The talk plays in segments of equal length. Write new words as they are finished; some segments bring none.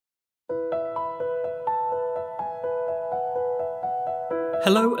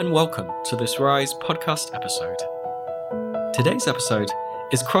Hello and welcome to this Rise podcast episode. Today's episode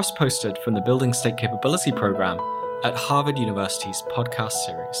is cross-posted from the Building State Capability program at Harvard University's podcast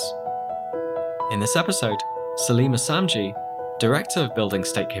series. In this episode, Salima Samji, Director of Building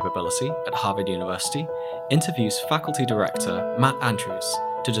State Capability at Harvard University, interviews Faculty Director Matt Andrews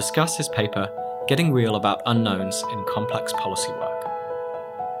to discuss his paper, Getting Real About Unknowns in Complex Policy Work.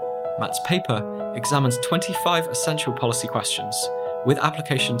 Matt's paper examines 25 essential policy questions with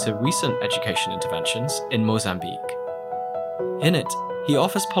application to recent education interventions in Mozambique. In it, he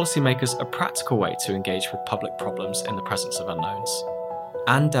offers policymakers a practical way to engage with public problems in the presence of unknowns,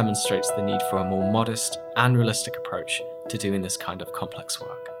 and demonstrates the need for a more modest and realistic approach to doing this kind of complex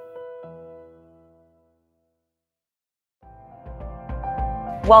work.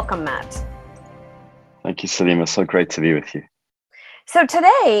 Welcome, Matt. Thank you, Salima. So great to be with you. So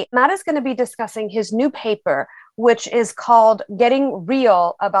today, Matt is going to be discussing his new paper, which is called Getting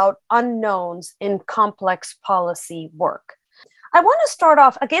Real About Unknowns in Complex Policy Work. I want to start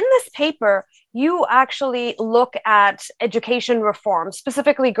off, again, this paper, you actually look at education reform,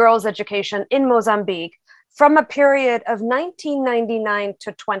 specifically girls' education in Mozambique, from a period of 1999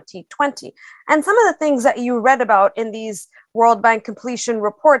 to 2020. And some of the things that you read about in these World Bank completion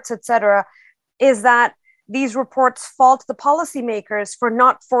reports, et cetera, is that these reports fault the policymakers for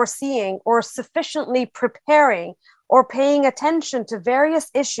not foreseeing or sufficiently preparing or paying attention to various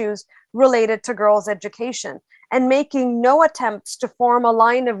issues related to girls' education and making no attempts to form a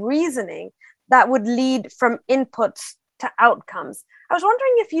line of reasoning that would lead from inputs to outcomes. I was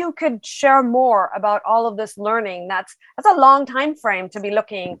wondering if you could share more about all of this learning. That's a long time frame to be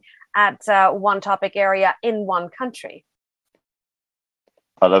looking at one topic area in one country.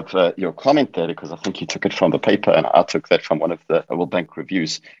 I love your comment there because I think you took it from the paper and I took that from one of the World Bank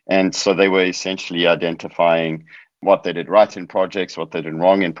reviews. And so they were essentially identifying what they did right in projects, what they did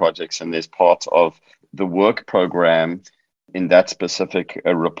wrong in projects. And there's part of the work program in that specific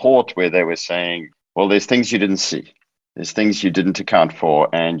report where they were saying, well, there's things you didn't see. There's things you didn't account for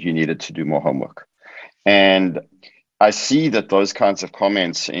and you needed to do more homework. And I see that those kinds of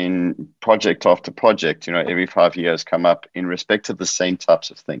comments in project after project, every 5 years come up in respect of the same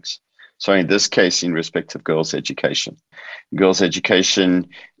types of things. So in this case, in respect of girls' education. Girls' education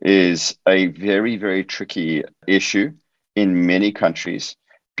is a very, very tricky issue in many countries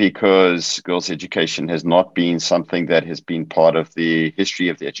because girls' education has not been something that has been part of the history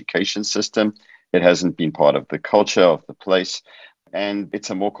of the education system. It hasn't been part of the culture of the place. And it's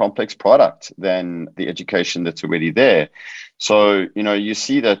a more complex product than the education that's already there. So, you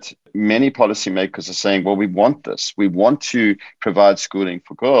see that many policymakers are saying, well, we want this. We want to provide schooling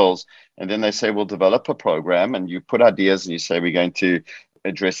for girls. And then they say, we'll develop a program. And you put ideas and you say, we're going to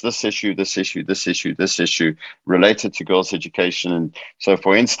address this issue, this issue, this issue, this issue related to girls' education. And so,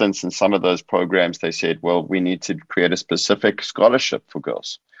 for instance, in some of those programs, they said, well, we need to create a specific scholarship for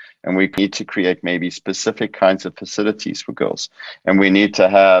girls. And we need to create maybe specific kinds of facilities for girls. And we need to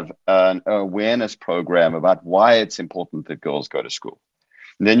have an awareness program about why it's important that girls go to school.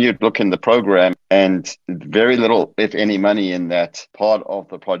 And then you'd look in the program and very little, if any, money in that part of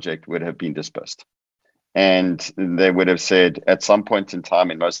the project would have been dispersed. And they would have said at some point in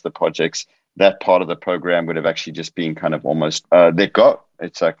time in most of the projects, that part of the program would have actually just been kind of almost let go.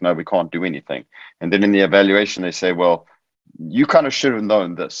 It's like, no, we can't do anything. And then in the evaluation, they say, well, you kind of should have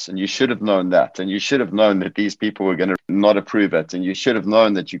known this, and you should have known that, and you should have known that these people were going to not approve it, and you should have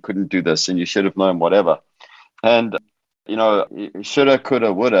known that you couldn't do this, and you should have known whatever. And, shoulda,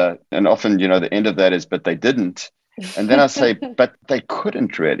 coulda, woulda, and often, the end of that is, but they didn't. And then I say, but they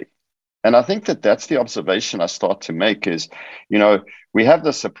couldn't really. And I think that that's the observation I start to make is, we have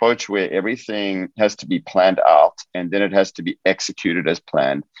this approach where everything has to be planned out, and then it has to be executed as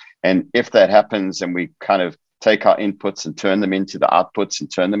planned. And if that happens, and we kind of take our inputs and turn them into the outputs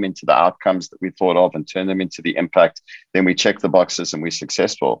and turn them into the outcomes that we thought of and turn them into the impact, then we check the boxes and we're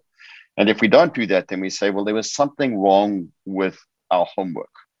successful. And if we don't do that, then we say, well, there was something wrong with our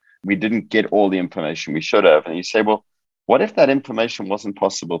homework. We didn't get all the information we should have. And you say, well, what if that information wasn't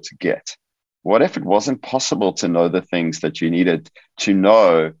possible to get? What if it wasn't possible to know the things that you needed to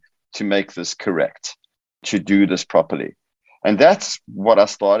know to make this correct, to do this properly? And that's what I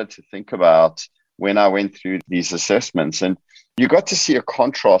started to think about when I went through these assessments. And you got to see a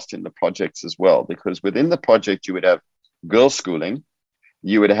contrast in the projects as well, because within the project, you would have girls' schooling,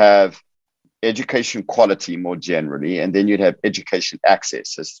 you would have education quality more generally, and then you'd have education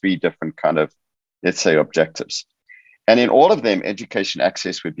access as three different kind of, let's say, objectives. And in all of them, education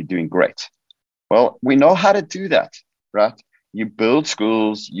access would be doing great. Well, we know how to do that, right? You build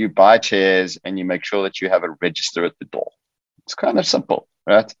schools, you buy chairs, and you make sure that you have a register at the door. It's kind of simple.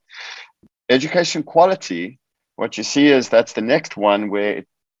 right? Education quality, what you see is that's the next one where it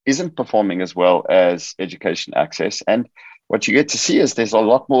isn't performing as well as education access. And what you get to see is there's a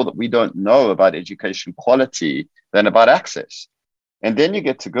lot more that we don't know about education quality than about access. And then you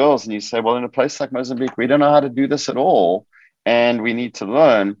get to girls and you say, well, in a place like Mozambique, we don't know how to do this at all. And we need to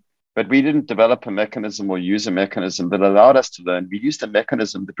learn, but we didn't develop a mechanism or use a mechanism that allowed us to learn. We used a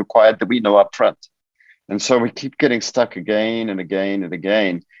mechanism that required that we know up front. And so we keep getting stuck again and again and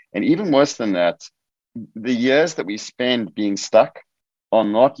again. And even worse than that, the years that we spend being stuck are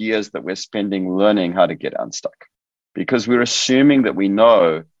not years that we're spending learning how to get unstuck, because we're assuming that we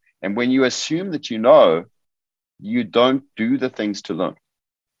know. And when you assume that you know, you don't do the things to learn.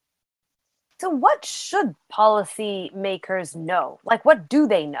 So what should policymakers know? Like, what do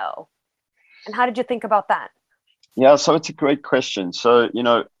they know? And how did you think about that? Yeah, so it's a great question. So,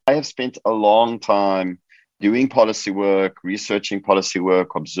 I have spent a long time doing policy work, researching policy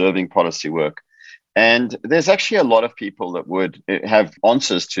work, observing policy work. And there's actually a lot of people that would have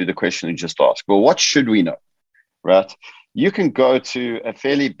answers to the question you just asked. Well, what should we know, right? You can go to a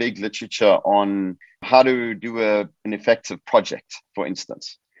fairly big literature on how to do an effective project, for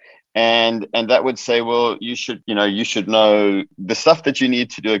instance. And that would say, well, you should know the stuff that you need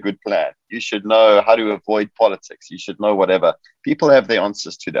to do a good plan. You should know how to avoid politics. You should know whatever. People have their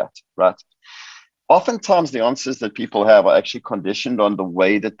answers to that, right? Oftentimes, the answers that people have are actually conditioned on the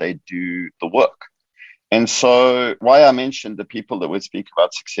way that they do the work. And so why I mentioned the people that would speak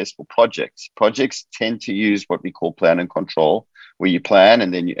about successful projects tend to use what we call plan and control, where you plan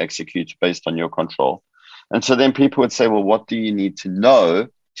and then you execute based on your control. And so then people would say, well, what do you need to know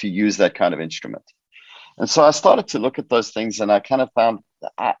to use that kind of instrument? And so I started to look at those things, and I kind of found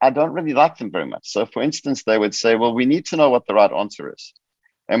I don't really like them very much. So for instance, they would say, well, we need to know what the right answer is.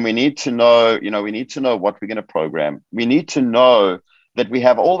 And we need to know, what we're going to program. We need to know that we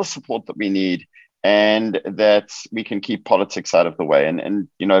have all the support that we need and that we can keep politics out of the way. And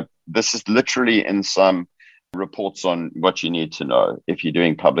this is literally in some reports on what you need to know if you're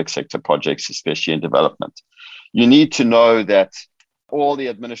doing public sector projects, especially in development. You need to know that all the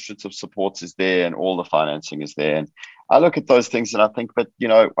administrative support is there and all the financing is there. And I look at those things and I think, but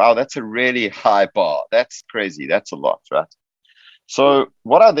wow, that's a really high bar. That's crazy. That's a lot, right? So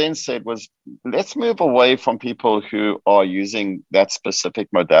what I then said was, let's move away from people who are using that specific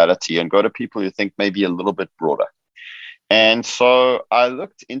modality and go to people who think maybe a little bit broader. And so I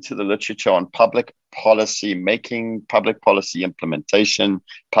looked into the literature on public policy making, public policy implementation,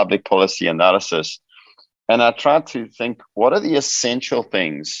 public policy analysis. And I tried to think, what are the essential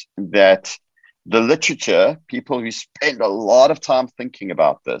things that the literature, people who spend a lot of time thinking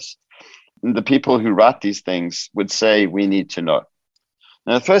about this, the people who write these things would say we need to know.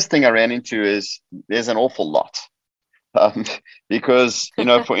 And the first thing I ran into is there's an awful lot. Because,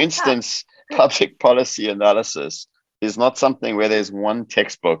 for instance, public policy analysis is not something where there's one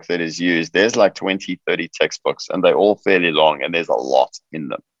textbook that is used. There's like 20, 30 textbooks, and they're all fairly long, and there's a lot in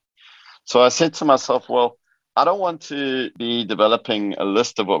them. So I said to myself, well, I don't want to be developing a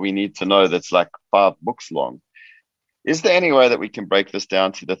list of what we need to know that's like 5 books long. Is there any way that we can break this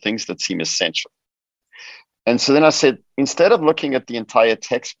down to the things that seem essential? And so then I said, instead of looking at the entire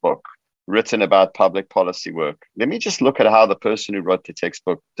textbook written about public policy work, let me just look at how the person who wrote the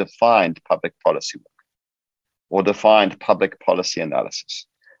textbook defined public policy work, or defined public policy analysis,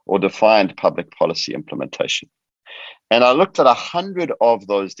 or defined public policy implementation. And I looked at 100 of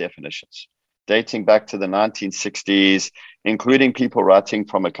those definitions, dating back to the 1960s, including people writing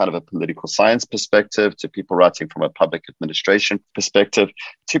from a kind of a political science perspective, to people writing from a public administration perspective,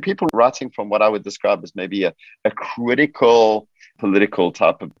 to people writing from what I would describe as maybe a critical political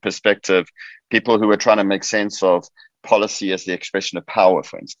type of perspective, people who are trying to make sense of policy as the expression of power,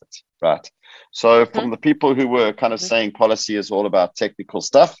 for instance, right? So from the people who were kind of saying policy is all about technical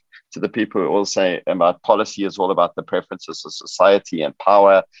stuff, to the people who all say about policy is all about the preferences of society and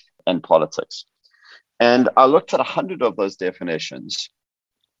power and politics. And I looked at 100 of those definitions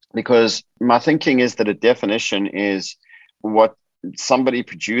because my thinking is that a definition is what somebody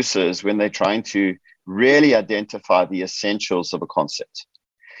produces when they're trying to really identify the essentials of a concept.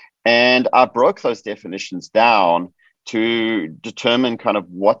 And I broke those definitions down to determine kind of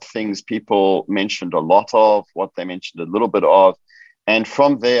what things people mentioned a lot of, what they mentioned a little bit of. And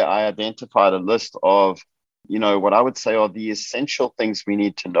from there, I identified a list of, what I would say are the essential things we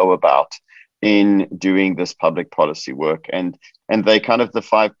need to know about in doing this public policy work. And they kind of the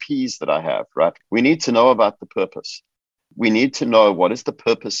 5 Ps that I have, right? We need to know about the purpose. We need to know what is the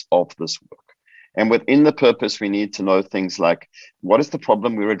purpose of this work. And within the purpose, we need to know things like, what is the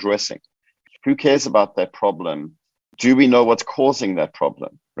problem we're addressing? Who cares about that problem? Do we know what's causing that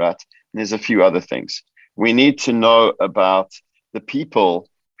problem, right? And there's a few other things. We need to know about the people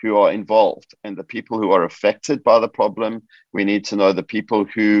who are involved and the people who are affected by the problem. We need to know the people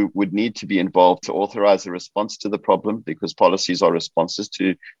who would need to be involved to authorize a response to the problem, because policies are responses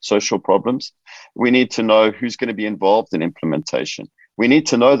to social problems. We need to know who's going to be involved in implementation. We need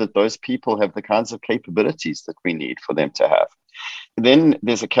to know that those people have the kinds of capabilities that we need for them to have. Then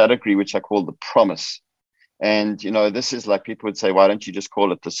there's a category which I call the promise. And, this is like people would say, why don't you just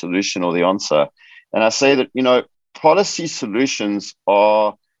call it the solution or the answer? And I say that, policy solutions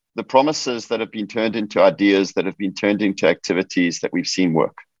are the promises that have been turned into ideas, that have been turned into activities that we've seen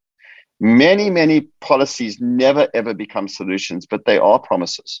work. Many, many policies never, ever become solutions, but they are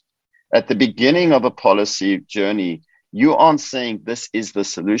promises. At the beginning of a policy journey, you aren't saying this is the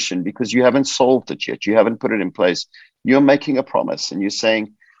solution because you haven't solved it yet. You haven't put it in place. You're making a promise and you're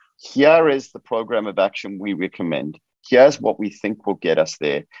saying, here is the program of action we recommend. Here's what we think will get us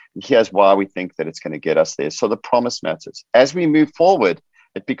there. And here's why we think that it's going to get us there. So the promise matters. As we move forward,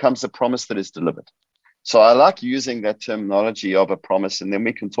 it becomes a promise that is delivered. So I like using that terminology of a promise, and then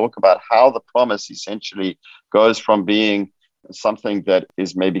we can talk about how the promise essentially goes from being something that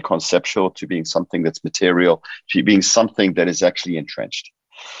is maybe conceptual to being something that's material, to being something that is actually entrenched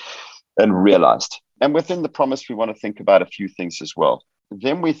and realized. And within the promise, we want to think about a few things as well.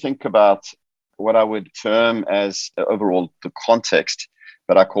 Then we think about what I would term as overall the context,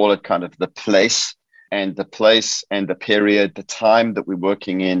 but I call it kind of the place and the period, the time that we're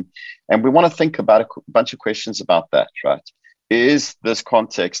working in. And we want to think about a bunch of questions about that, right? Is this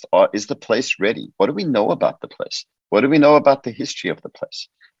context, or is the place ready? What do we know about the place? What do we know about the history of the place?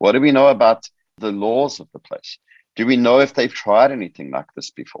 What do we know about the laws of the place? Do we know if they've tried anything like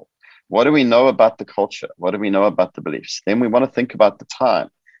this before? What do we know about the culture? What do we know about the beliefs? Then we want to think about the time.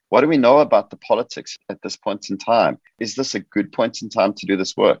 What do we know about the politics at this point in time? Is this a good point in time to do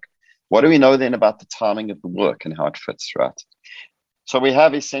this work? What do we know then about the timing of the work and how it fits, right? So we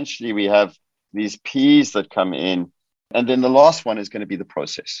have these P's that come in. And then the last one is going to be the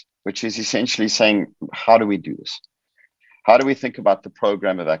process, which is essentially saying, how do we do this? How do we think about the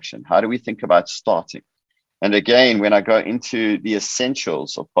program of action? How do we think about starting? And again, when I go into the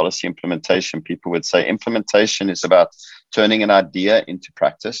essentials of policy implementation, people would say implementation is about turning an idea into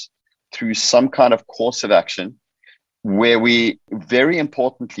practice through some kind of course of action where we very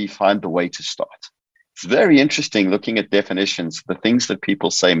importantly find the way to start. It's very interesting looking at definitions, the things that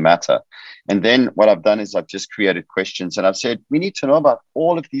people say matter. And then what I've done is I've just created questions and I've said, we need to know about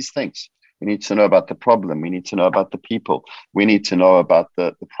all of these things. We need to know about the problem. We need to know about the people. We need to know about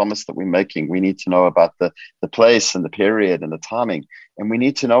the promise that we're making. We need to know about the place and the period and the timing. And we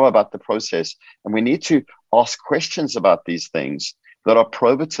need to know about the process. And we need to ask questions about these things that are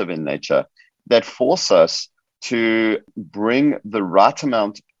probative in nature, that force us to bring the right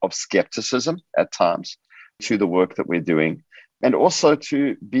amount of skepticism at times to the work that we're doing, and also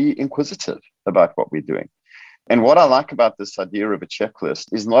to be inquisitive about what we're doing. And what I like about this idea of a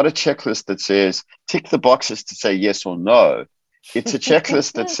checklist is not a checklist that says, tick the boxes to say yes or no. It's a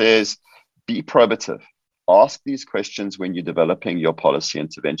checklist that says, be probative. Ask these questions when you're developing your policy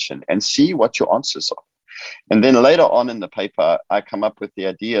intervention and see what your answers are. And then later on in the paper, I come up with the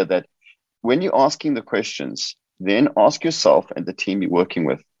idea that when you're asking the questions, then ask yourself and the team you're working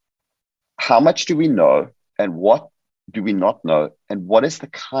with, how much do we know and what do we not know? And what is the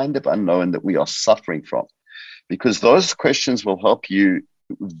kind of unknown that we are suffering from? Because those questions will help you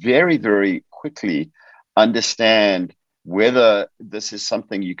very, very quickly understand whether this is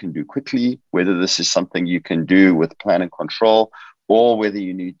something you can do quickly, whether this is something you can do with plan and control, or whether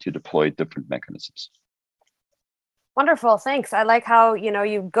you need to deploy different mechanisms. Wonderful. Thanks. I like how,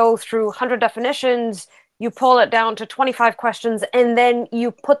 you go through 100 definitions, you pull it down to 25 questions, and then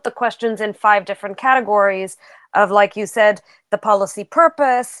you put the questions in 5 different categories of, like you said, the policy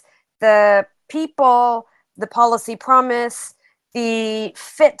purpose, the people, the policy promise, the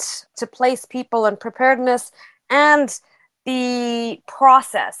fit to place people and preparedness, and the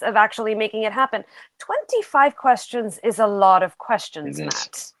process of actually making it happen. 25 questions is a lot of questions,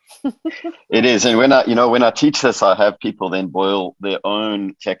 Matt. It is. And when I teach this, I have people then boil their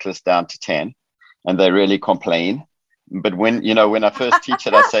own checklist down to 10 and they really complain. But when I first teach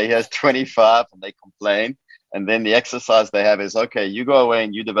it, I say, here's 25 and they complain. And then the exercise they have is, okay, you go away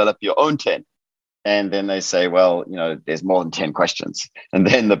and you develop your own 10. And then they say, well, there's more than 10 questions. And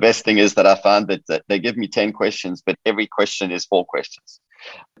then the best thing is that I found that they give me 10 questions, but every question is 4 questions.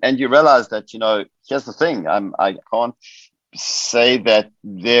 And you realize that, here's the thing. I can't say that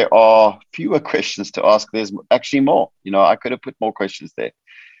there are fewer questions to ask. There's actually more. I could have put more questions there.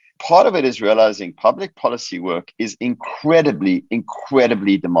 part of it is realizing public policy work is incredibly,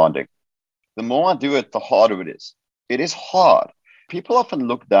 incredibly demanding. The more I do it, the harder it is. It is hard. People often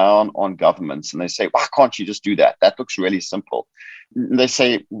look down on governments and they say, why can't you just do that? That looks really simple. They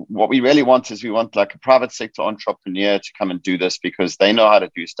say, what we really want is we want like a private sector entrepreneur to come and do this because they know how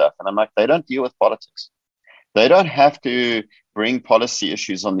to do stuff. And I'm like, they don't deal with politics. They don't have to bring policy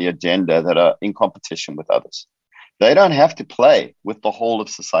issues on the agenda that are in competition with others. They don't have to play with the whole of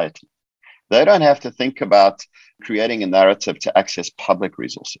society. They don't have to think about creating a narrative to access public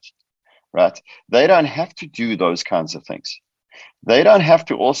resources, right? They don't have to do those kinds of things. They don't have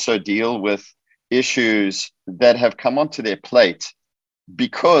to also deal with issues that have come onto their plate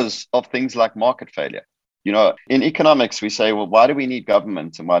because of things like market failure. You know, in economics, we say, well, why do we need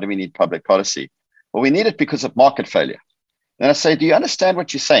government and why do we need public policy? Well, we need it because of market failure. And I say, do you understand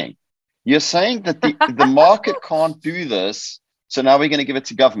what you're saying? You're saying that the market can't do this, so now we're going to give it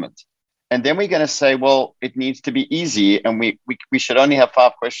to government. And then we're going to say, well, it needs to be easy and we should only have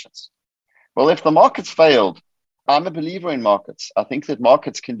 5 questions. Well, if the market's failed, I'm a believer in markets. I think that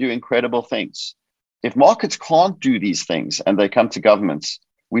markets can do incredible things. If markets can't do these things and they come to governments,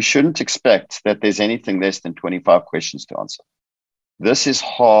 we shouldn't expect that there's anything less than 25 questions to answer. This is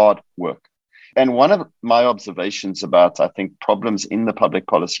hard work. And one of my observations about, I think, problems in the public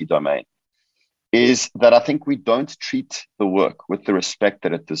policy domain is that I think we don't treat the work with the respect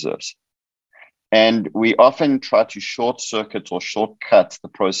that it deserves. And we often try to short circuit or shortcut the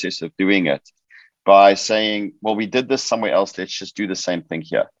process of doing it by saying, well, we did this somewhere else, let's just do the same thing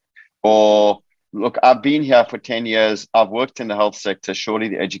here. Or, look, I've been here for 10 years, I've worked in the health sector, surely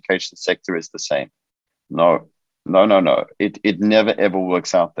the education sector is the same. No. It never, ever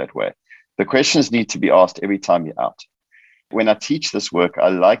works out that way. The questions need to be asked every time you're out. When I teach this work, I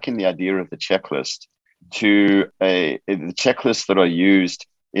liken the idea of the checklist to the checklists that are used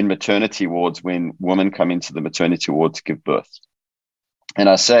in maternity wards when women come into the maternity ward to give birth. And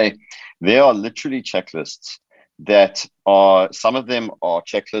I say, there are literally checklists that are, some of them are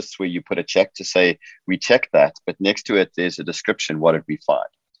checklists where you put a check to say, we checked that, but next to it, there's a description, what did we find?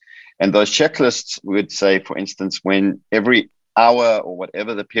 And those checklists would say, for instance, when every hour or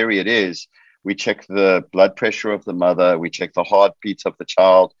whatever the period is, we check the blood pressure of the mother, we check the heartbeat of the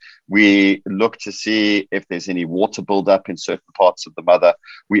child, we look to see if there's any water buildup in certain parts of the mother.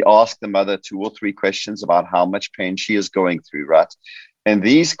 We ask the mother 2 or 3 questions about how much pain she is going through, right? And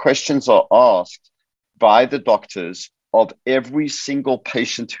these questions are asked by the doctors of every single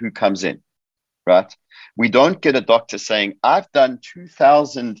patient who comes in, right? We don't get a doctor saying, I've done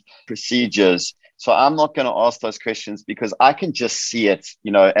 2,000 procedures, so I'm not going to ask those questions because I can just see it,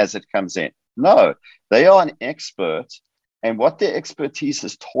 as it comes in. No, they are an expert. And what their expertise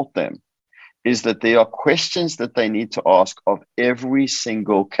has taught them is that there are questions that they need to ask of every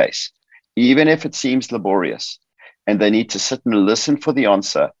single case, even if it seems laborious. And they need to sit and listen for the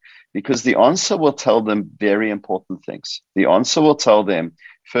answer, because the answer will tell them very important things. The answer will tell them,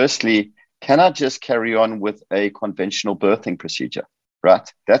 firstly, can I just carry on with a conventional birthing procedure? Right?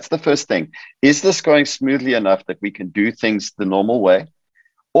 That's the first thing. Is this going smoothly enough that we can do things the normal way?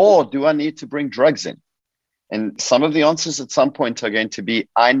 Or do I need to bring drugs in? And some of the answers at some point are going to be,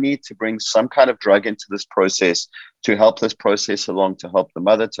 I need to bring some kind of drug into this process to help this process along, to help the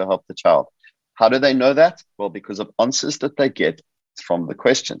mother, to help the child. How do they know that? Well, because of answers that they get from the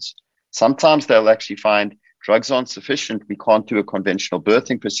questions. Sometimes they'll actually find drugs aren't sufficient. We can't do a conventional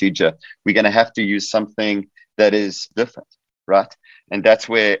birthing procedure. We're going to have to use something that is different, right? And that's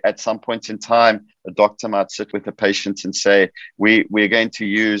where at some point in time, a doctor might sit with a patient and say, we're going to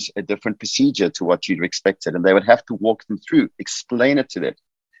use a different procedure to what you'd expected. And they would have to walk them through, explain it to them.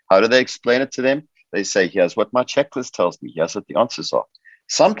 How do they explain it to them? They say, here's what my checklist tells me. Here's what the answers are.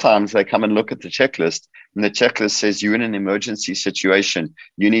 Sometimes they come and look at the checklist, and the checklist says, you're in an emergency situation.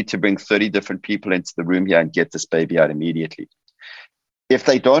 You need to bring 30 different people into the room here and get this baby out immediately. If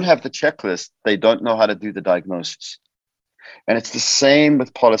they don't have the checklist, they don't know how to do the diagnosis. And it's the same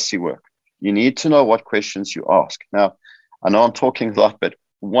with policy work. You need to know what questions you ask. Now, I know I'm talking a lot, but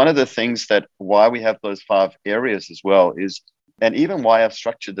one of the things that why we have those 5 areas as well is, and even why I've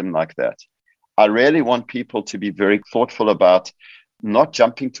structured them like that, I really want people to be very thoughtful about not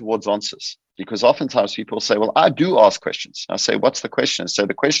jumping towards answers, because oftentimes people say, well, I do ask questions. I say, what's the question? So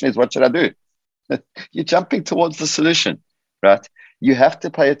the question is, what should I do? You're jumping towards the solution, right? You have to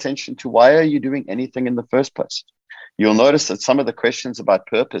pay attention to why are you doing anything in the first place? You'll notice that some of the questions about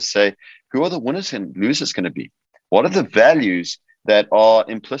purpose say, who are the winners and losers going to be? What are the values that are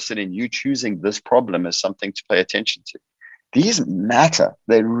implicit in you choosing this problem as something to pay attention to? These matter.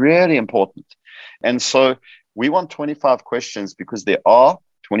 They're really important. And so we want 25 questions because there are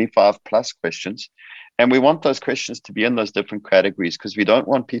 25 plus questions. And we want those questions to be in those different categories because we don't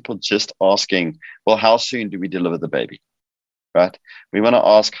want people just asking, well, how soon do we deliver the baby? Right? We want to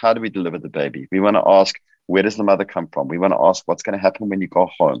ask, how do we deliver the baby? We want to ask, where does the mother come from? We want to ask, what's going to happen when you go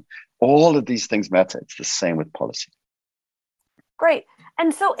home? All of these things matter. It's the same with policy. Great.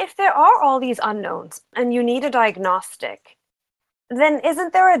 And so if there are all these unknowns and you need a diagnostic, then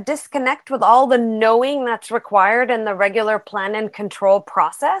isn't there a disconnect with all the knowing that's required in the regular plan and control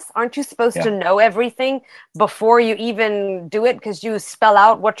process? Aren't you supposed to know everything before you even do it because you spell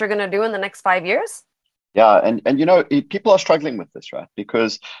out what you're going to do in the next 5 years? Yeah, and people are struggling with this, right?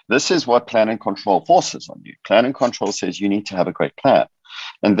 Because this is what plan and control forces on you. Plan and control says you need to have a great plan.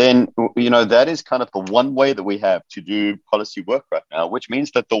 And then, that is kind of the one way that we have to do policy work right now, which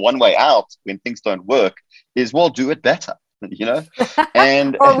means that the one way out when things don't work is, well, do it better,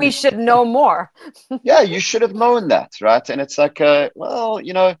 and or we should know more. Yeah, you should have known that, right? And it's like,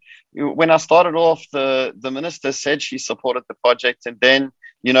 when I started off, the minister said she supported the project, and then,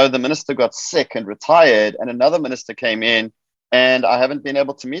 the minister got sick and retired, and another minister came in, and I haven't been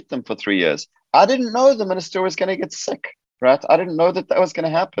able to meet them for 3 years. I didn't know the minister was going to get sick. Right? I didn't know that was going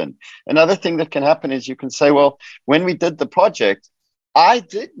to happen. Another thing that can happen is you can say, well, when we did the project, I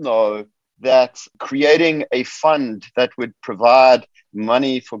did know that creating a fund that would provide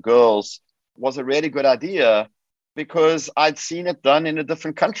money for girls was a really good idea because I'd seen it done in a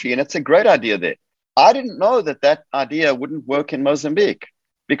different country, and it's a great idea there. I didn't know that idea wouldn't work in Mozambique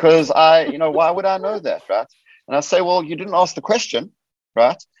because why would I know that, right? And I say, well, you didn't ask the question,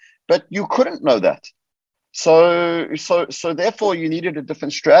 right? But you couldn't know that. So therefore, you needed a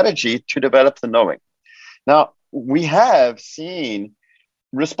different strategy to develop the knowing. Now, we have seen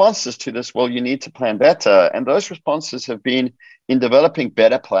responses to this, well, you need to plan better. And those responses have been in developing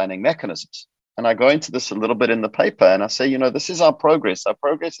better planning mechanisms. And I go into this a little bit in the paper, and I say, this is our progress. Our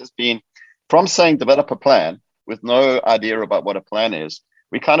progress has been from saying develop a plan with no idea about what a plan is.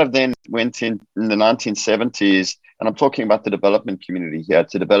 We kind of then went in the 1970s, and I'm talking about the development community here,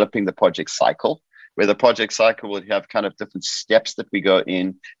 to developing the project cycle, where the project cycle will have kind of different steps that we go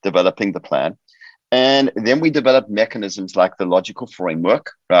in developing the plan. And then we develop mechanisms like the logical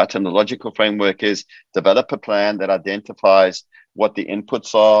framework, right? And the logical framework is develop a plan that identifies what the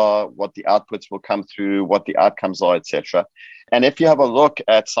inputs are, what the outputs will come through, what the outcomes are, etc. And if you have a look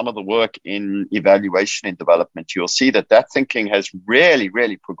at some of the work in evaluation and development, you'll see that thinking has really,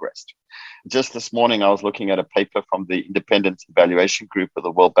 really progressed. Just this morning, I was looking at a paper from the Independent Evaluation Group of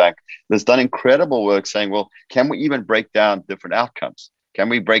the World Bank that's done incredible work saying, well, can we even break down different outcomes? Can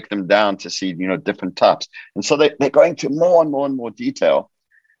we break them down to see, different types? And so they're going to more and more and more detail.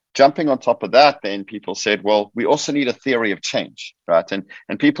 Jumping on top of that, then people said, well, we also need a theory of change, right? And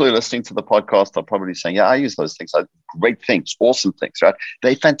people who are listening to the podcast are probably saying, yeah, I use those things. Great things, awesome things, right?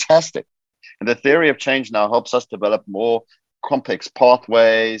 They're fantastic. And the theory of change now helps us develop more complex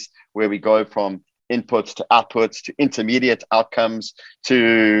pathways where we go from inputs to outputs to intermediate outcomes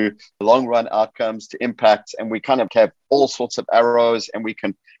to long run outcomes to impacts. And we kind of have all sorts of arrows, and we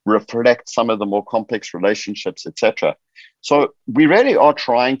can reflect some of the more complex relationships, etc. So we really are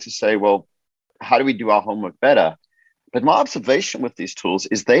trying to say, well, how do we do our homework better? But my observation with these tools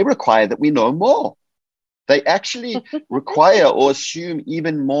is they require that we know more. They actually require or assume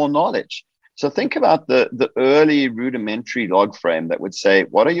even more knowledge. So think about the early rudimentary log frame that would say,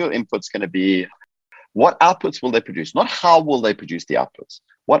 what are your inputs going to be? What outputs will they produce? Not how will they produce the outputs.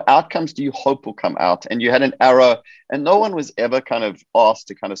 What outcomes do you hope will come out? And you had an arrow, and no one was ever kind of asked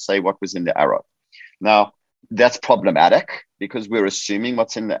to kind of say what was in the arrow. Now, that's problematic because we're assuming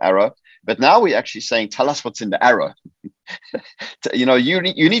what's in the arrow. But now we're actually saying, tell us what's in the arrow. You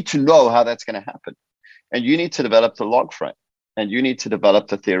need to know how that's going to happen. And you need to develop the log frame, and you need to develop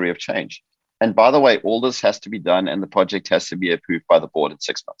the theory of change. And by the way, all this has to be done, and the project has to be approved by the board in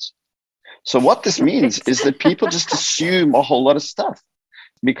 6 months. So what this means is that people just assume a whole lot of stuff,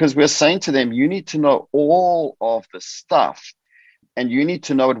 because we're saying to them, you need to know all of the stuff, and you need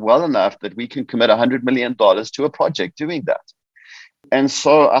to know it well enough that we can commit $100 million to a project doing that. And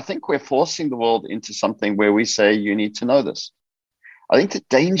so I think we're forcing the world into something where we say, you need to know this. I think the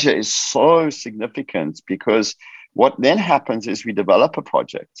danger is so significant, because what then happens is we develop a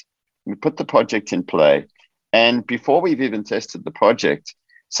project, we put the project in play, and before we've even tested the project,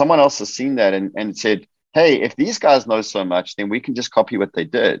 someone else has seen that and said, hey, if these guys know so much, then we can just copy what they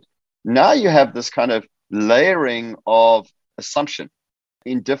did. Now you have this kind of layering of assumption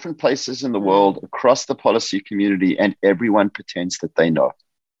in different places in the world across the policy community, and everyone pretends that they know.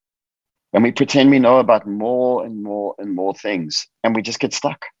 And we pretend we know about more and more and more things, and we just get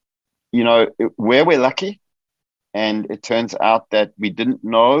stuck. Where we're lucky and it turns out that we didn't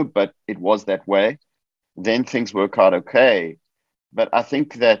know, but it was that way, then things work out okay. But I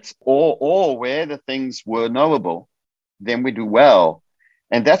think that or where the things were knowable, then we do well.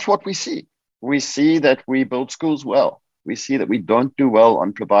 And that's what we see. We see that we build schools well. We see that we don't do well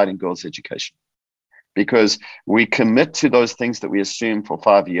on providing girls education because we commit to those things that we assume for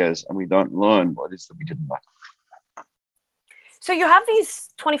 5 years and we don't learn what it is that we didn't know. So you have these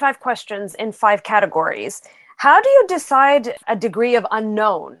 25 questions in 5 categories. How do you decide a degree of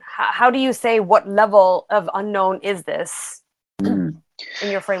unknown? How do you say what level of unknown is this in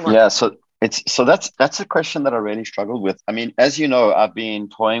your framework? Yeah, so that's a question that I really struggled with. I mean, as you know, I've been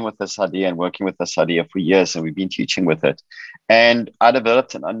toying with this idea and working with this idea for years, and we've been teaching with it. And I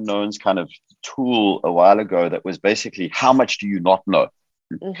developed an unknowns kind of tool a while ago that was basically how much do you not know?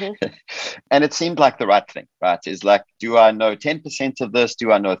 Mm-hmm. And it seemed like the right thing, right? Is like, do I know 10% of this?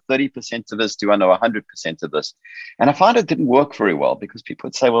 Do I know 30% of this? Do I know 100% of this? And I found it didn't work very well because people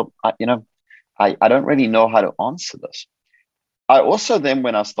would say, well, I don't really know how to answer this. I also then,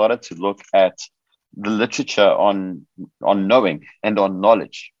 when I started to look at the literature on knowing and on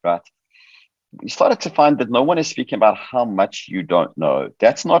knowledge, right? We started to find that no one is speaking about how much you don't know.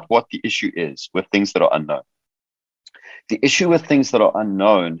 That's not what the issue is with things that are unknown. The issue with things that are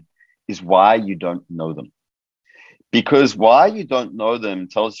unknown is why you don't know them. Because why you don't know them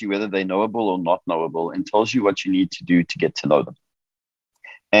tells you whether they're knowable or not knowable and tells you what you need to do to get to know them.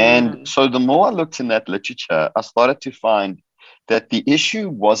 And so the more I looked in that literature, I started to find that the issue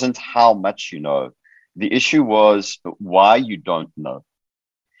wasn't how much you know. The issue was why you don't know.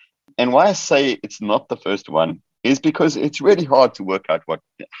 And why I say it's not the first one is because it's really hard to work out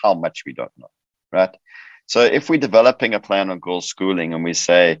how much we don't know, right? So if we're developing a plan on girls' schooling and we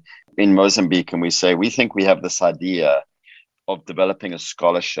say in Mozambique and we say we think we have this idea of developing a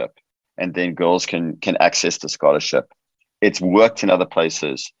scholarship and then girls can access the scholarship. It's worked in other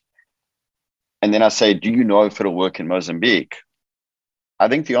places. And then I say, do you know if it'll work in Mozambique? I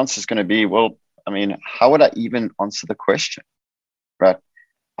think the answer is going to be, well, I mean, how would I even answer the question, right?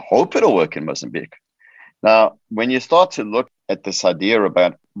 I hope it'll work in Mozambique. Now, when you start to look at this idea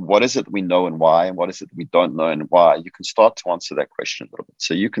about what is it we know and why, and what is it we don't know and why, you can start to answer that question a little bit.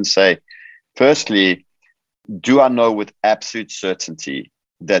 So you can say, firstly, do I know with absolute certainty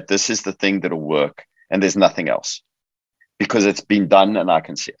that this is the thing that'll work and there's nothing else? Because it's been done and I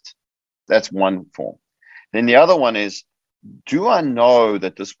can see it. That's one form. Then the other one is, do I know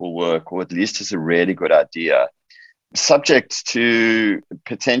that this will work, or at least is a really good idea, subject to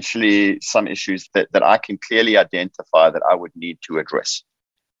potentially some issues that I can clearly identify that I would need to address?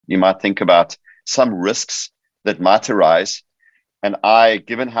 You might think about some risks that might arise. And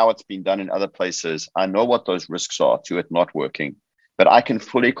given how it's been done in other places, I know what those risks are to it not working, but I can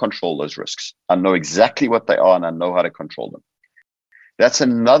fully control those risks. I know exactly what they are and I know how to control them. That's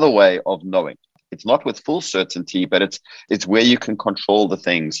another way of knowing. It's not with full certainty, but it's where you can control the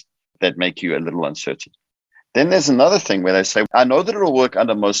things that make you a little uncertain. Then there's another thing where they say, I know that it'll work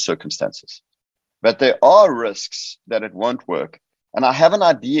under most circumstances, but there are risks that it won't work. And I have an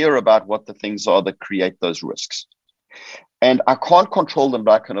idea about what the things are that create those risks. And I can't control them,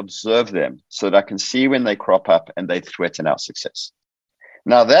 but I can observe them so that I can see when they crop up and they threaten our success.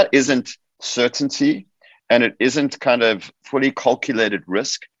 Now, that isn't certainty and it isn't kind of fully calculated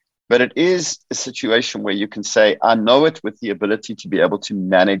risk, but it is a situation where you can say, I know it with the ability to be able to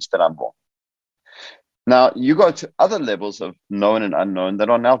manage that I'm wrong. Now, you go to other levels of known and unknown that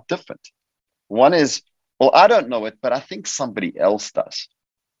are now different. One is, well, I don't know it, but I think somebody else does,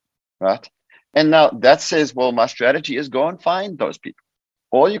 right? And now that says, well, my strategy is go and find those people.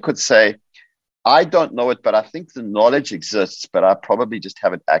 Or you could say, I don't know it, but I think the knowledge exists, but I probably just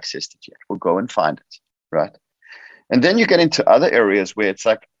haven't accessed it yet. We'll go and find it, right? And then you get into other areas where it's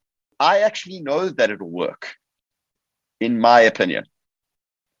like, I actually know that it'll work, in my opinion.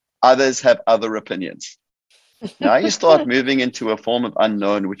 Others have other opinions. Now you start moving into a form of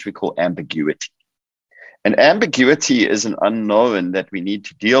unknown, which we call ambiguity. And ambiguity is an unknown that we need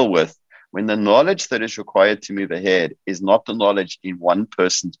to deal with when the knowledge that is required to move ahead is not the knowledge in one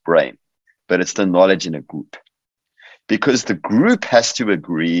person's brain, but it's the knowledge in a group. Because the group has to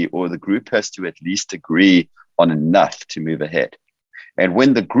agree, or the group has to at least agree on enough to move ahead. And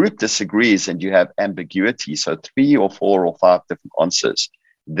when the group disagrees and you have ambiguity, so 3 or 4 or 5 different answers,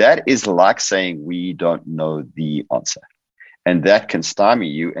 that is like saying we don't know the answer. And that can stymie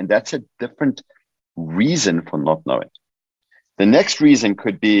you. And that's a different reason for not knowing. The next reason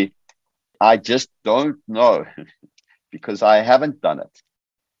could be, I just don't know because I haven't done it.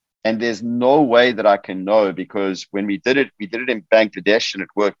 And there's no way that I can know, because when we did it in Bangladesh and it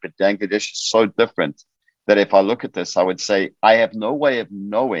worked, but Bangladesh is so different that if I look at this, I would say I have no way of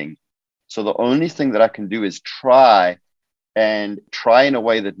knowing. So the only thing that I can do is try in a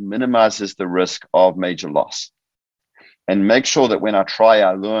way that minimizes the risk of major loss, and make sure that when I try,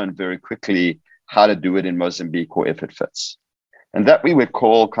 I learn very quickly how to do it in Mozambique or if it fits. And that we would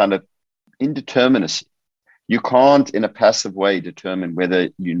call kind of indeterminacy. You can't, in a passive way, determine whether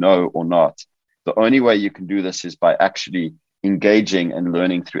you know or not. The only way you can do this is by actually engaging and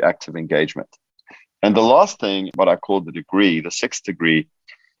learning through active engagement. And the last thing, what I call the degree, the sixth degree,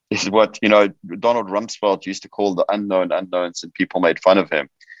 is what, Donald Rumsfeld used to call the unknown unknowns, and people made fun of him.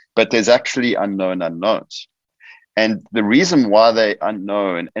 But there's actually unknown unknowns. And the reason why they're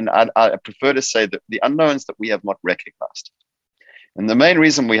unknown, and I prefer to say that the unknowns that we have not recognized. And the main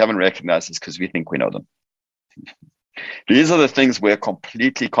reason we haven't recognized is because we think we know them. These are the things we're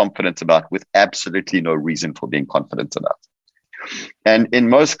completely confident about with absolutely no reason for being confident about. And in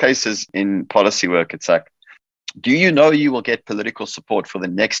most cases in policy work, it's like, do you know you will get political support for the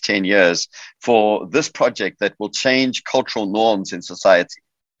next 10 years for this project that will change cultural norms in society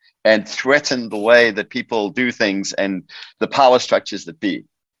and threaten the way that people do things and the power structures that be?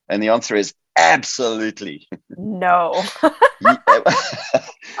 And the answer is absolutely no.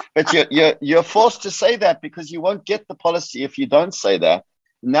 But you're forced to say that because you won't get the policy if you don't say that.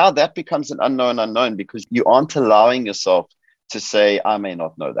 Now that becomes an unknown because you aren't allowing yourself to say, I may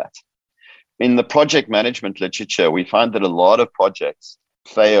not know that. In the project management literature, we find that a lot of projects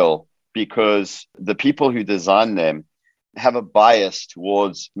fail because the people who design them have a bias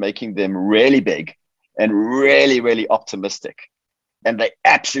towards making them really big and really, really optimistic. And they're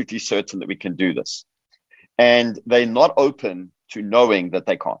absolutely certain that we can do this. And they're not open to knowing that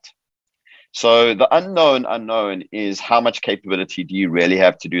they can't. So the unknown is how much capability do you really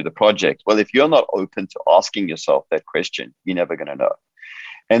have to do the project? Well, if you're not open to asking yourself that question, you're never going to know.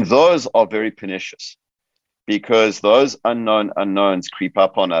 And those are very pernicious because those unknown unknowns creep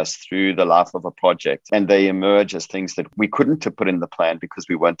up on us through the life of a project, and they emerge as things that we couldn't have put in the plan because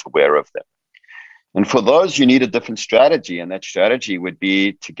we weren't aware of them. And for those, you need a different strategy. And that strategy would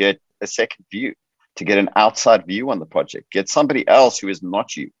be to get a second view, to get an outside view on the project, get somebody else who is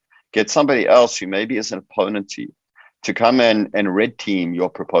not you, get somebody else who maybe is an opponent to you to come in and red team your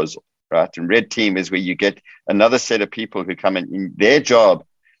proposal, right? And red team is where you get another set of people who come in. Their job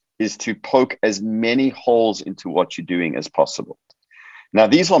is to poke as many holes into what you're doing as possible. Now,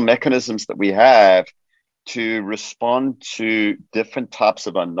 these are mechanisms that we have to respond to different types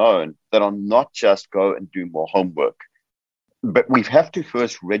of unknown that are not just go and do more homework, but we have to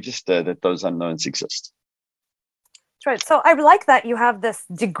first register that those unknowns exist. That's right. So I like that you have this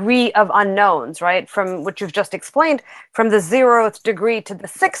degree of unknowns, right? From what you've just explained, from the 0th degree to the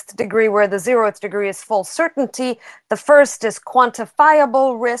 6th degree, where the 0th degree is full certainty. The first is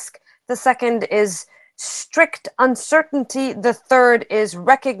quantifiable risk. The second is strict uncertainty. The third is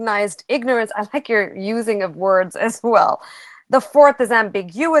recognized ignorance. I like your using of words as well. The fourth is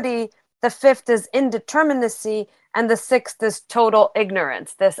ambiguity. The fifth is indeterminacy. And the sixth is total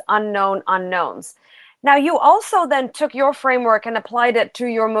ignorance, this unknown unknowns. Now, you also then took your framework and applied it to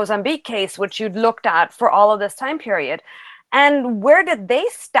your Mozambique case, which you'd looked at for all of this time period. And where did they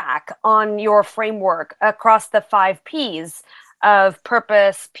stack on your framework across the 5 Ps of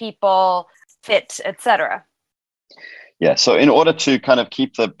purpose, people, fit, etc.? Yeah, so in order to kind of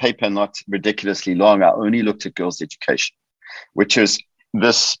keep the paper not ridiculously long, I only looked at girls' education, which is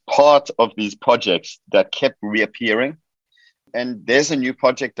this part of these projects that kept reappearing. And there's a new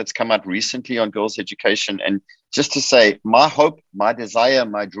project that's come out recently on girls' education. And just to say, my hope, my desire,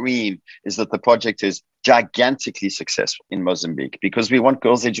 my dream is that the project is gigantically successful in Mozambique because we want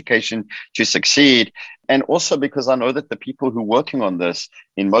girls' education to succeed. And also because I know that the people who are working on this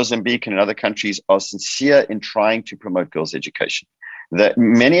in Mozambique and in other countries are sincere in trying to promote girls' education. That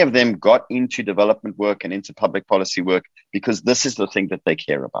many of them got into development work and into public policy work because this is the thing that they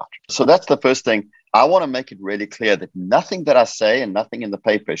care about. So that's the first thing. I want to make it really clear that nothing that I say and nothing in the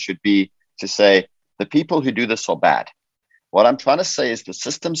paper should be to say the people who do this are bad. What I'm trying to say is the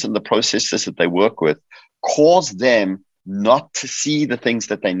systems and the processes that they work with cause them not to see the things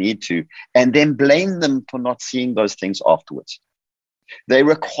that they need to, and then blame them for not seeing those things afterwards. They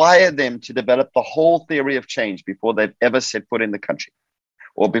require them to develop the whole theory of change before they've ever set foot in the country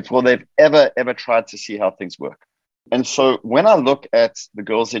or before they've ever tried to see how things work. And so when I look at the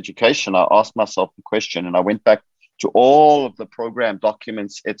girls' education, I asked myself the question, and I went back to all of the program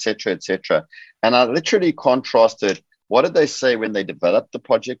documents, et cetera, and I literally contrasted what did they say when they developed the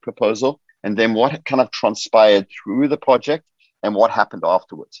project proposal, and then what kind of transpired through the project and what happened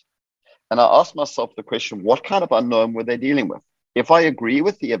afterwards. And I asked myself the question, what kind of unknown were they dealing with? If I agree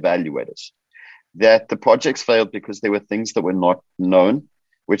with the evaluators that the projects failed because there were things that were not known,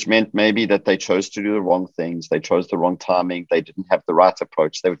 which meant maybe that they chose to do the wrong things. They chose the wrong timing. They didn't have the right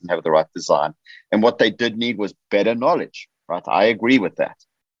approach. They didn't have the right design. And what they did need was better knowledge, right? I agree with that.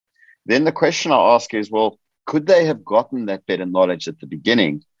 Then the question I ask is, well, could they have gotten that better knowledge at the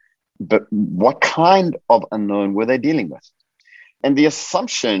beginning? But what kind of unknown were they dealing with? And the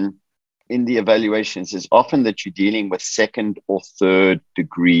assumption in the evaluations is often that you're dealing with second or third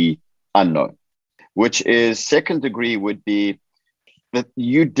degree unknown, which is second degree would be that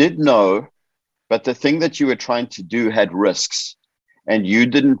you did know, but the thing that you were trying to do had risks and you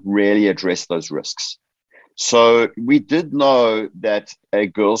didn't really address those risks. So we did know that a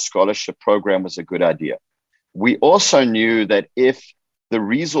girls' scholarship program was a good idea. We also knew that if the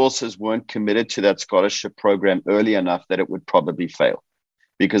resources weren't committed to that scholarship program early enough, that it would probably fail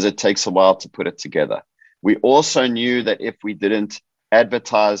because it takes a while to put it together. We also knew that if we didn't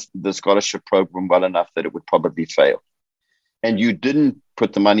advertise the scholarship program well enough, that it would probably fail. And you didn't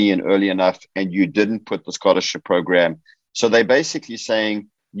put the money in early enough and you didn't put the scholarship program. So they're basically saying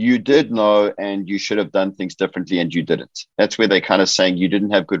you did know and you should have done things differently and you didn't. That's where they're kind of saying you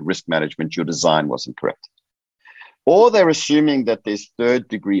didn't have good risk management. Your design wasn't correct. Or they're assuming that there's third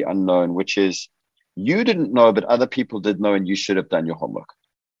degree unknown, which is you didn't know, but other people did know and you should have done your homework.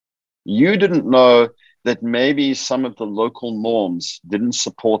 You didn't know that maybe some of the local norms didn't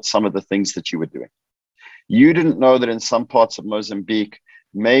support some of the things that you were doing. You didn't know that in some parts of Mozambique,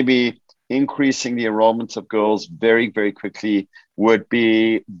 maybe increasing the enrollment of girls very, very quickly would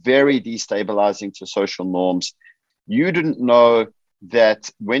be very destabilizing to social norms. You didn't know that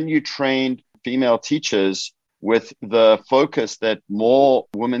when you trained female teachers with the focus that more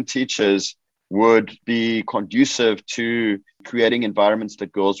women teachers would be conducive to creating environments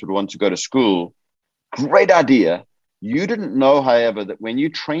that girls would want to go to school. Great idea. You didn't know, however, that when you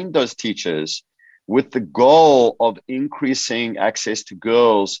trained those teachers with the goal of increasing access to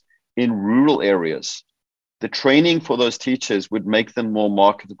girls in rural areas, the training for those teachers would make them more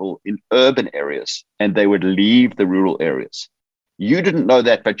marketable in urban areas and they would leave the rural areas. You didn't know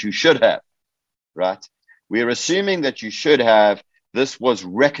that, but you should have, right? We're assuming that you should have. This was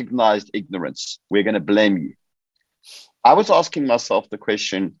recognized ignorance. We're going to blame you. I was asking myself the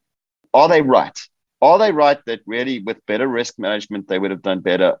question, are they right? Are they right that really with better risk management, they would have done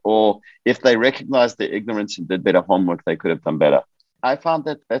better? Or if they recognized their ignorance and did better homework, they could have done better? I found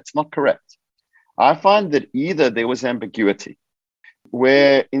that that's not correct. I find that either there was ambiguity,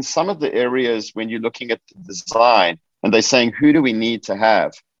 where in some of the areas, when you're looking at the design and they're saying, who do we need to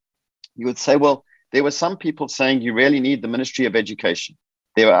have? You would say, well, there were some people saying you really need the Ministry of Education.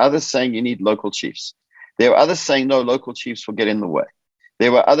 There were others saying you need local chiefs. There were others saying, no, local chiefs will get in the way.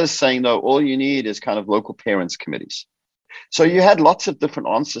 There were others saying, no, all you need is kind of local parents committees. So you had lots of different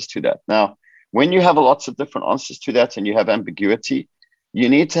answers to that. Now, when you have lots of different answers to that and you have ambiguity, you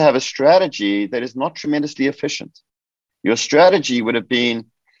need to have a strategy that is not tremendously efficient. Your strategy would have been,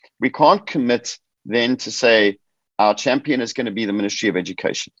 we can't commit then to say our champion is going to be the Ministry of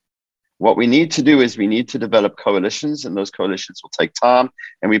Education. What we need to do is we need to develop coalitions, and those coalitions will take time.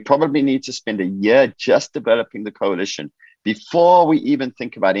 And we probably need to spend a year just developing the coalition before we even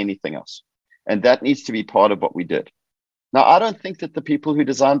think about anything else. And that needs to be part of what we did. Now, I don't think that the people who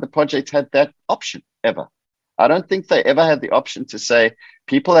designed the project had that option ever. I don't think they ever had the option to say,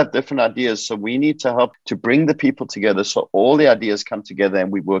 people have different ideas, so we need to help to bring the people together so all the ideas come together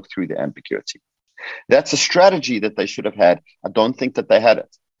and we work through the ambiguity. That's a strategy that they should have had. I don't think that they had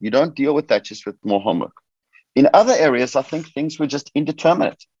it. You don't deal with that just with more homework. In other areas, I think things were just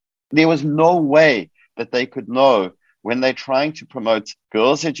indeterminate. There was no way that they could know when they're trying to promote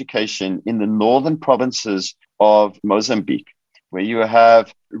girls' education in the northern provinces of Mozambique, where you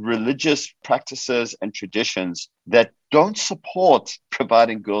have religious practices and traditions that don't support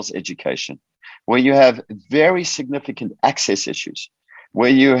providing girls' education, where you have very significant access issues,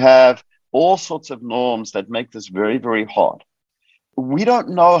 where you have all sorts of norms that make this very, very hard. We don't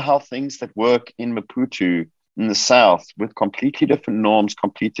know how things that work in Maputo in the south with completely different norms,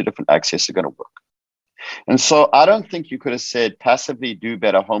 completely different access are going to work. And so I don't think you could have said passively do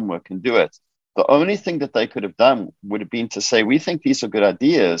better homework and do it. The only thing that they could have done would have been to say, we think these are good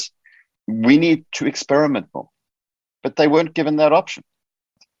ideas. We need to experiment more. But they weren't given that option.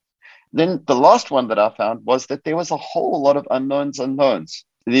 Then the last one that I found was that there was a whole lot of unknowns.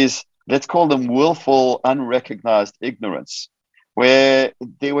 These, let's call them willful, unrecognized ignorance, where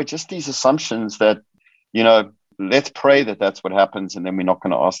there were just these assumptions that, let's pray that that's what happens and then we're not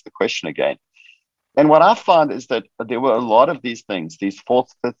going to ask the question again. And what I found is that there were a lot of these things, these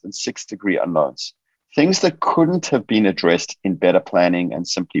fourth, fifth, and sixth degree unknowns, things that couldn't have been addressed in better planning and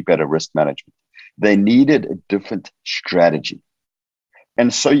simply better risk management. They needed a different strategy.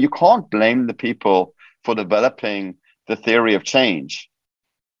 And so you can't blame the people for developing the theory of change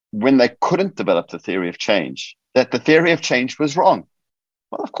when they couldn't develop the theory of change, that the theory of change was wrong.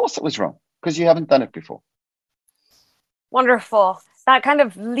 Well, of course it was wrong, because you haven't done it before. Wonderful. That kind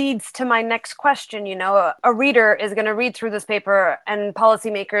of leads to my next question. You know, a reader is going to read through this paper, and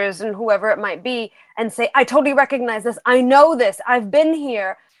policymakers and whoever it might be, and say, I totally recognize this. I know this. I've been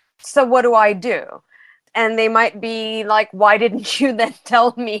here. So what do I do? And they might be like, why didn't you then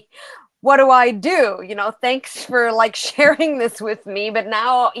tell me? What do I do? You know, thanks for like sharing this with me, but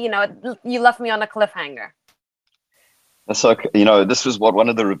now, you know, you left me on a cliffhanger. So, you know, this was what one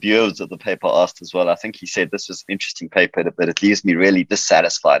of the reviewers of the paper asked as well. I think he said this was an interesting paper, but it leaves me really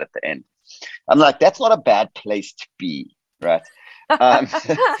dissatisfied at the end. I'm like, that's not a bad place to be, right?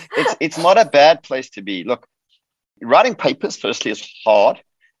 It's not a bad place to be. Look, writing papers, firstly, is hard,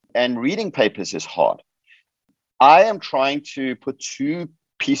 and reading papers is hard. I am trying to put two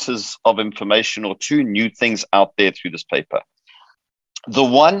pieces of information or two new things out there through this paper. The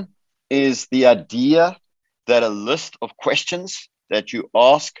one is the idea that a list of questions that you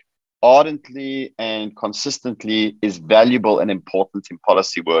ask ardently and consistently is valuable and important in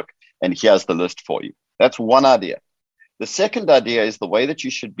policy work. And here's the list for you. That's one idea. The second idea is the way that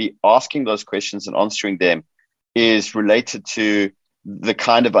you should be asking those questions and answering them is related to the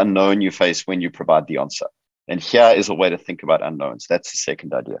kind of unknown you face when you provide the answer. And here is a way to think about unknowns. That's the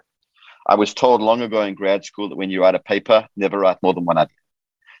second idea. I was told long ago in grad school that when you write a paper, never write more than one idea.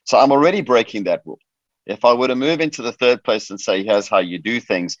 So I'm already breaking that rule. If I were to move into the third place and say, here's how you do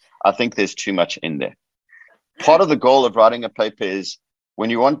things, I think there's too much in there. Part of the goal of writing a paper is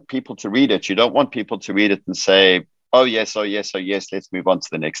when you want people to read it, you don't want people to read it and say, oh, yes, oh, yes, oh, yes, let's move on to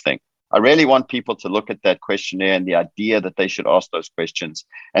the next thing. I really want people to look at that questionnaire and the idea that they should ask those questions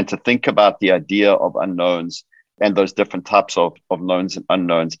and to think about the idea of unknowns and those different types of knowns and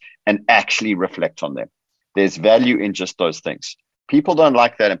unknowns and actually reflect on them. There's value in just those things. People don't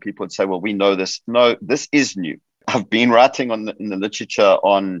like that, and people would say, well, we know this. No, this is new. I've been writing in the literature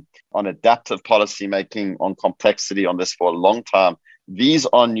on adaptive policymaking, on complexity, on this for a long time. These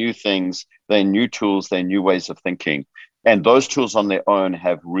are new things. They're new tools. They're new ways of thinking. And those tools on their own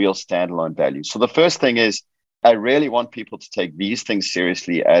have real standalone value. So the first thing is, I really want people to take these things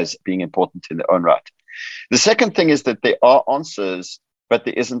seriously as being important in their own right. The second thing is that there are answers, but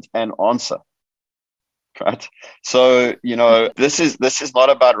there isn't an answer. Right. So, you know, this is not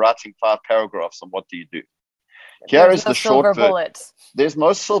about writing 5 paragraphs on what do you do. Here is the short bullet. There's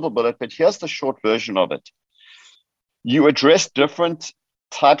no silver bullet, but here's the short version of it. You address different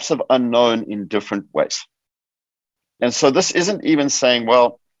types of unknown in different ways. And so this isn't even saying,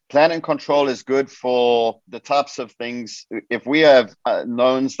 well, plan and control is good for the types of things. If we have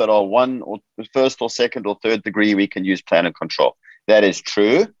knowns that are 1 or first or second or third degree, we can use plan and control. That is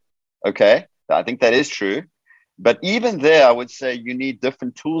true. Okay. I think that is true. But even there, I would say you need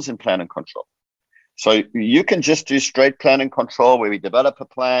different tools in plan and control. So you can just do straight plan and control where we develop a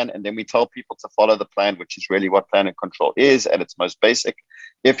plan and then we tell people to follow the plan, which is really what plan and control is at its most basic.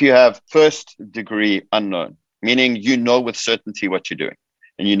 If you have first degree unknown, meaning you know with certainty what you're doing,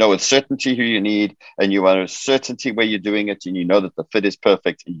 and you know with certainty who you need, and you know certainty where you're doing it, and you know that the fit is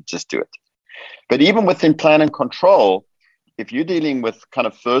perfect, and you just do it. But even within plan and control, if you're dealing with kind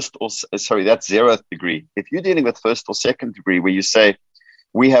of that's 0th degree. If you're dealing with first or second degree, where you say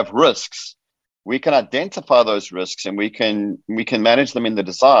we have risks, we can identify those risks and we can manage them in the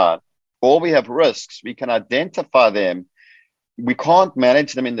design, or we have risks, we can identify them. We can't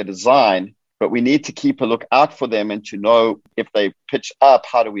manage them in the design, but we need to keep a look out for them and to know if they pitch up,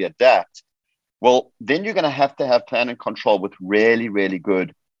 how do we adapt? Well, then you're going to have plan and control with really, really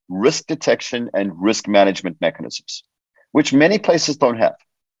good risk detection and risk management mechanisms, which many places don't have.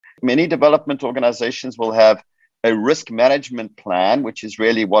 Many development organizations will have a risk management plan, which is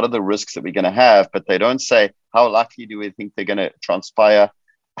really what are the risks that we're going to have, but they don't say how likely do we think they're going to transpire,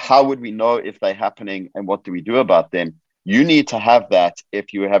 how would we know if they're happening, and what do we do about them. You need to have that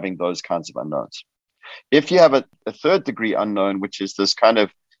if you're having those kinds of unknowns. If you have a third degree unknown, which is this kind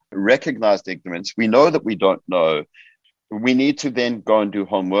of recognized ignorance, we know that we don't know, we need to then go and do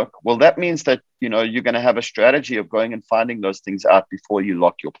homework. Well, that means that, you know, you're going to have a strategy of going and finding those things out before you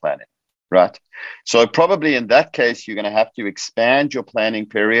lock your plan in, right? So probably in that case, you're going to have to expand your planning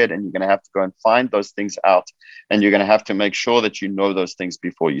period and you're going to have to go and find those things out. And you're going to have to make sure that you know those things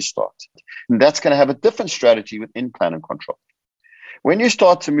before you start. And that's going to have a different strategy within plan and control. When you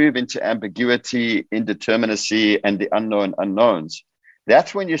start to move into ambiguity, indeterminacy, and the unknown unknowns,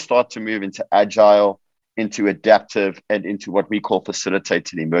 that's when you start to move into agile, into adaptive, and into what we call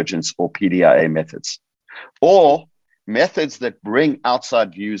facilitated emergence or PDIA methods, or methods that bring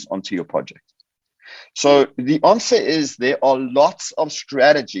outside views onto your project. So the answer is there are lots of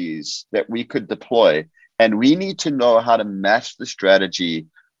strategies that we could deploy, and we need to know how to match the strategy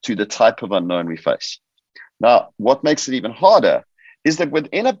to the type of unknown we face. Now, what makes it even harder is that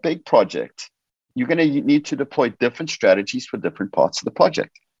within a big project, you're going to need to deploy different strategies for different parts of the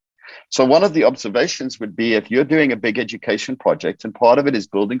project. So one of the observations would be, if you're doing a big education project and part of it is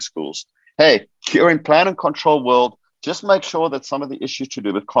building schools, hey, you're in plan and control world, just make sure that some of the issues to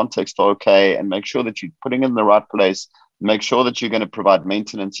do with context are okay, and make sure that you're putting in the right place, make sure that you're going to provide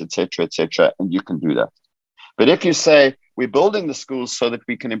maintenance, et cetera, and you can do that. But if you say, we're building the schools so that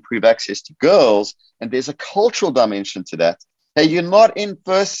we can improve access to girls, and there's a cultural dimension to that, hey, you're not in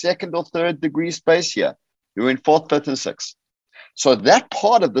first, second, or third degree space here. You're in fourth, fifth, and sixth. So that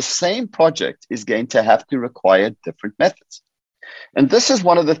part of the same project is going to have to require different methods. And this is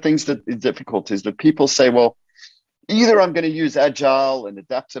one of the things that is difficult, is that people say, well, either I'm going to use agile and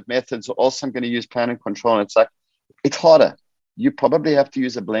adaptive methods, or also I'm going to use plan and control. And it's like, it's harder. You probably have to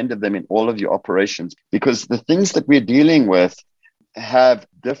use a blend of them in all of your operations, because the things that we're dealing with have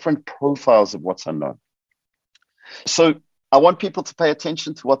different profiles of what's unknown. So I want people to pay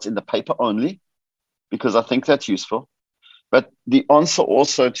attention to what's in the paper only, because I think that's useful. But the answer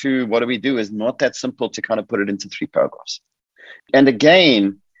also to what do we do is not that simple to kind of put it into 3 paragraphs. And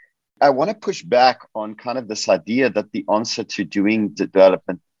again, I want to push back on kind of this idea that the answer to doing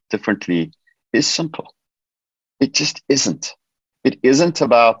development differently is simple. It just isn't. It isn't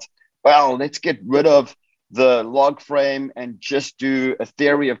about, well, let's get rid of the log frame and just do a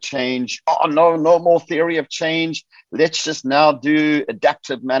theory of change. Oh, no more theory of change. Let's just now do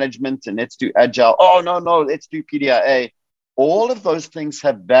adaptive management and let's do agile. Oh, no, let's do PDIA. All of those things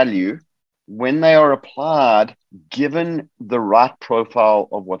have value when they are applied, given the right profile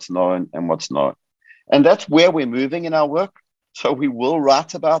of what's known and what's known. And that's where we're moving in our work. So we will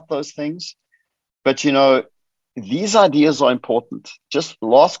write about those things. But, these ideas are important. Just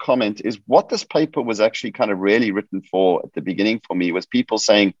last comment is what this paper was actually kind of really written for at the beginning for me was people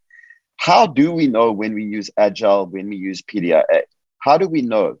saying, how do we know when we use agile, when we use PDIA? How do we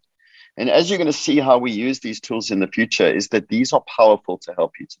know? And as you're going to see how we use these tools in the future is that these are powerful to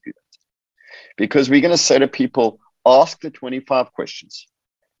help you to do that. Because we're going to say to people, ask the 25 questions,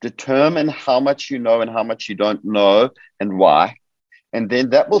 determine how much you know and how much you don't know and why. And then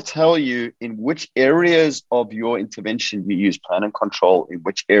that will tell you in which areas of your intervention you use plan and control, in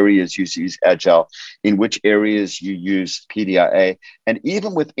which areas you use agile, in which areas you use PDIA. And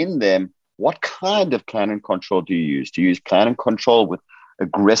even within them, what kind of plan and control do you use? Do you use plan and control with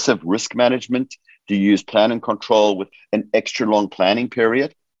aggressive risk management? Do you use plan and control with an extra long planning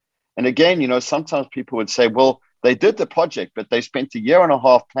period? And again, sometimes people would say, well, they did the project, but they spent 1.5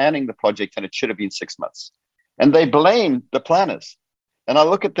 years planning the project and it should have been 6 months. And they blame the planners. And I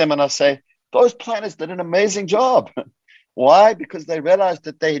look at them and I say, those planners did an amazing job. Why? Because they realized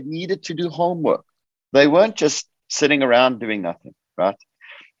that they needed to do homework. They weren't just sitting around doing nothing, right?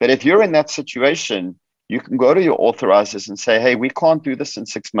 But if you're in that situation, you can go to your authorizers and say, hey, we can't do this in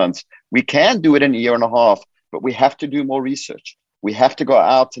 6 months. We can do it in 1.5 years, but we have to do more research. We have to go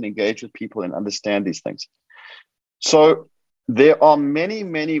out and engage with people and understand these things. So there are many,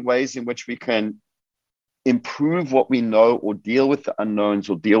 many ways in which we can improve what we know, or deal with the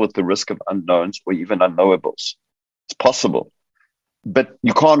unknowns, or deal with the risk of unknowns, or even unknowables. It's possible, but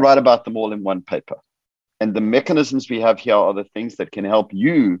you can't write about them all in one paper. And the mechanisms we have here are the things that can help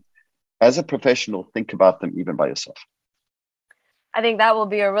you as a professional think about them even by yourself. I think that will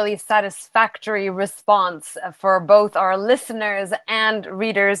be a really satisfactory response for both our listeners and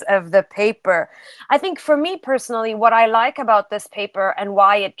readers of the paper. I think for me personally, what I like about this paper and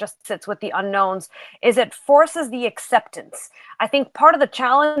why it just sits with the unknowns is it forces the acceptance. I think part of the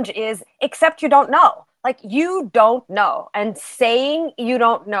challenge is accept you don't know. Like, you don't know, and saying you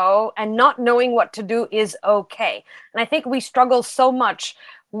don't know and not knowing what to do is okay. And I think we struggle so much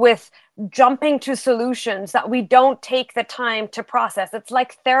with jumping to solutions that we don't take the time to process. It's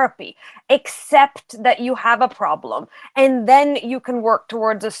like therapy. Accept that you have a problem, and then you can work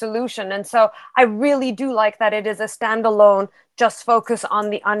towards a solution. And so I really do like that it is a standalone, just focus on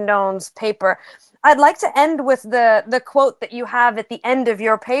the unknowns paper. I'd like to end with the quote that you have at the end of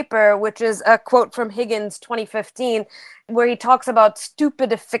your paper, which is a quote from Higgins 2015, where he talks about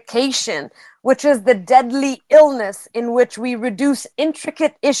stupidification, which is the deadly illness in which we reduce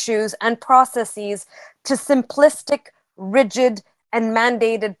intricate issues and processes to simplistic, rigid, and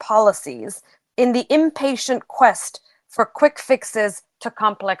mandated policies in the impatient quest for quick fixes to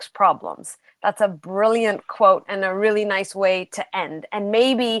complex problems. That's a brilliant quote and a really nice way to end. And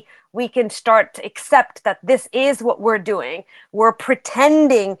maybe we can start to accept that this is what we're doing. We're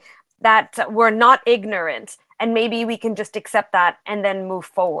pretending that we're not ignorant, and maybe we can just accept that and then move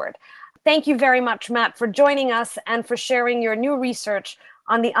forward. Thank you very much, Matt, for joining us and for sharing your new research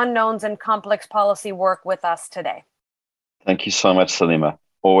on the unknowns and complex policy work with us today. Thank you so much, Salima.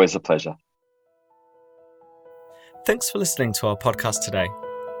 Always a pleasure. Thanks for listening to our podcast today.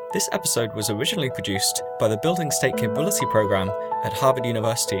 This episode was originally produced by the Building State Capability Program at Harvard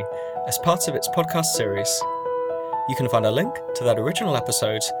University as part of its podcast series. You can find a link to that original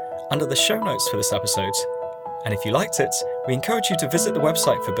episode under the show notes for this episode. And if you liked it, we encourage you to visit the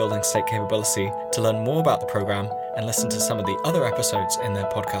website for Building State Capability to learn more about the program and listen to some of the other episodes in their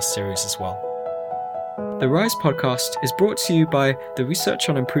podcast series as well. The RISE podcast is brought to you by the Research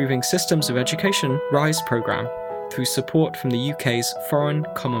on Improving Systems of Education RISE programme through support from the UK's Foreign,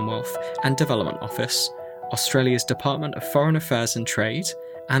 Commonwealth and Development Office, Australia's Department of Foreign Affairs and Trade,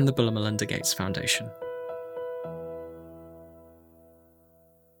 and the Bill and Melinda Gates Foundation.